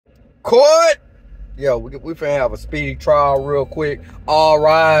Record. Yeah, we finna have a speedy trial real quick. All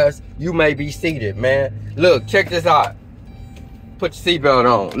rise. You may be seated, man. Look, check this out. Put your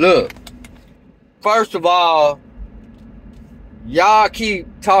seatbelt on. Look. First of all, y'all keep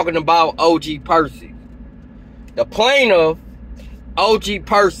talking about OG Percy. The plaintiff, OG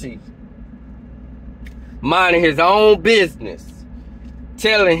Percy, minding his own business,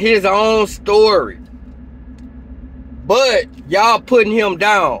 telling his own story. But y'all putting him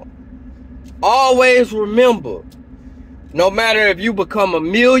down. Always remember, no matter if you become a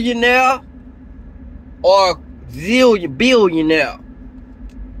millionaire or billionaire,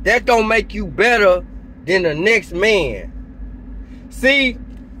 that don't make you better than the next man. See,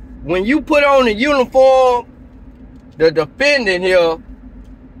 when you put on the uniform, the defendant here,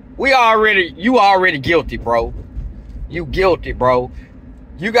 you already guilty, bro. You guilty, bro.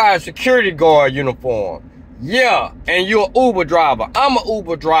 You got a security guard uniform. Yeah, and you're an Uber driver. I'm an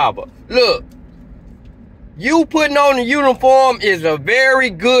Uber driver. Look, you putting on the uniform is a very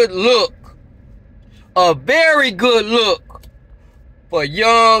good look. A very good look for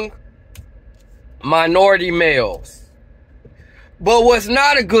young minority males. But what's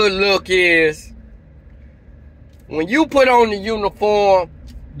not a good look is when you put on the uniform,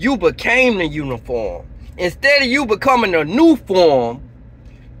 you became the uniform. Instead of you becoming a new form,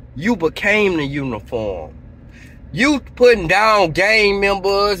 you became the uniform. You putting down gang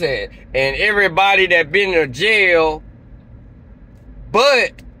members and everybody that been in jail,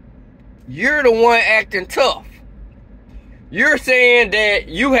 but you're the one acting tough. You're saying that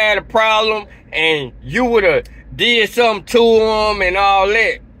you had a problem and you would have did something to them and all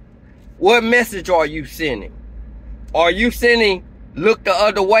that. What message are you sending? Are you sending look the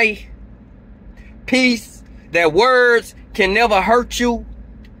other way? Peace, that words can never hurt you?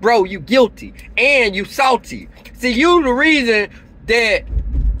 Bro, you guilty and you salty. See, you the reason that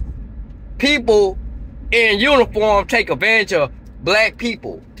people in uniform take advantage of black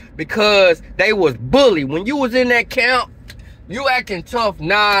people, because they was bullied. When you was in that camp, you acting tough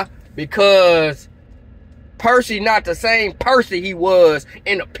now because Percy not the same Percy he was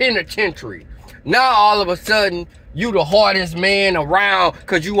in the penitentiary. Now all of a sudden, you the hardest man around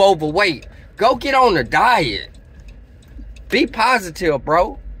because you overweight. Go get on the diet. Be positive,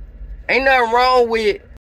 bro. Ain't nothing wrong with